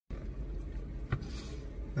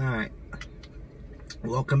Alright.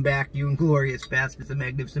 Welcome back, you inglorious bastards and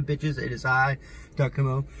magnificent bitches. It is I,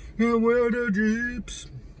 Comeau. And where the jeeps?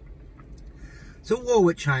 So war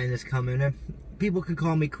with China's coming. People can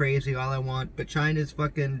call me crazy all I want, but China's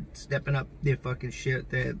fucking stepping up their fucking shit.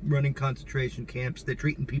 They're running concentration camps. They're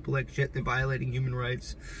treating people like shit. They're violating human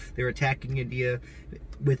rights. They're attacking India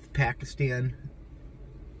with Pakistan.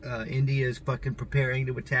 India is fucking preparing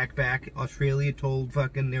to attack back. Australia told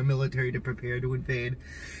fucking their military to prepare to invade.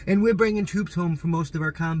 And we're bringing troops home from most of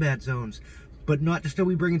our combat zones. But not just are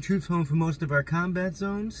we bringing troops home from most of our combat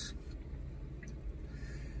zones.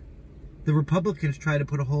 The Republicans try to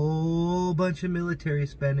put a whole bunch of military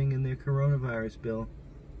spending in their coronavirus bill.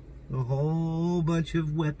 A whole bunch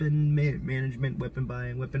of weapon management, weapon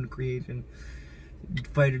buying, weapon creation,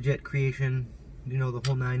 fighter jet creation, you know, the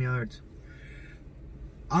whole 9 yards.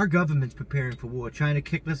 Our government's preparing for war. China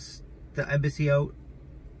kicked us, the embassy out.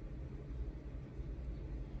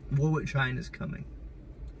 War with China's coming.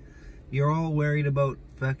 You're all worried about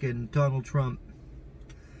fucking Donald Trump.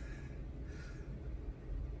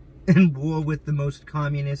 And war with the most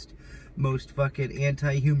communist, most fucking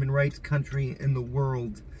anti-human rights country in the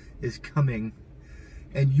world is coming.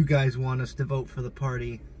 And you guys want us to vote for the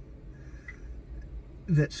party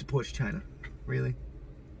that supports China. Really?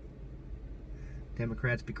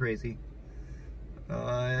 Democrats be crazy.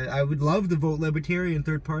 I would love to vote Libertarian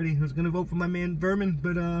third party. I was going to vote for my man Vermin,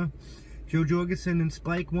 but Joe Jorgensen and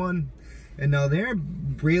Spike won. And now they're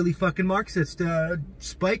really fucking Marxist.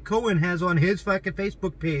 Spike Cohen has on his fucking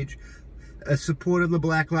Facebook page a support of the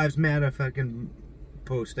Black Lives Matter fucking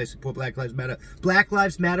post. I support Black Lives Matter. Black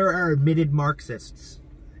Lives Matter are admitted Marxists.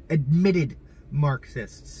 Admitted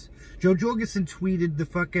Marxists. Joe Jorgensen tweeted the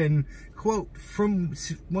fucking quote from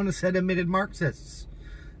one of said admitted Marxists.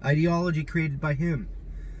 Ideology created by him.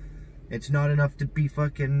 It's not enough to be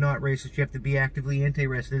fucking not racist, you have to be actively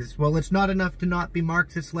anti-racist. Well, it's not enough to not be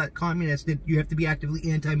Marxist communist, you have to be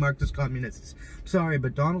actively anti-Marxist communists. Sorry,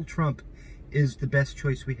 but Donald Trump is the best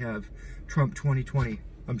choice we have. Trump 2020.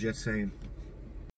 I'm just saying.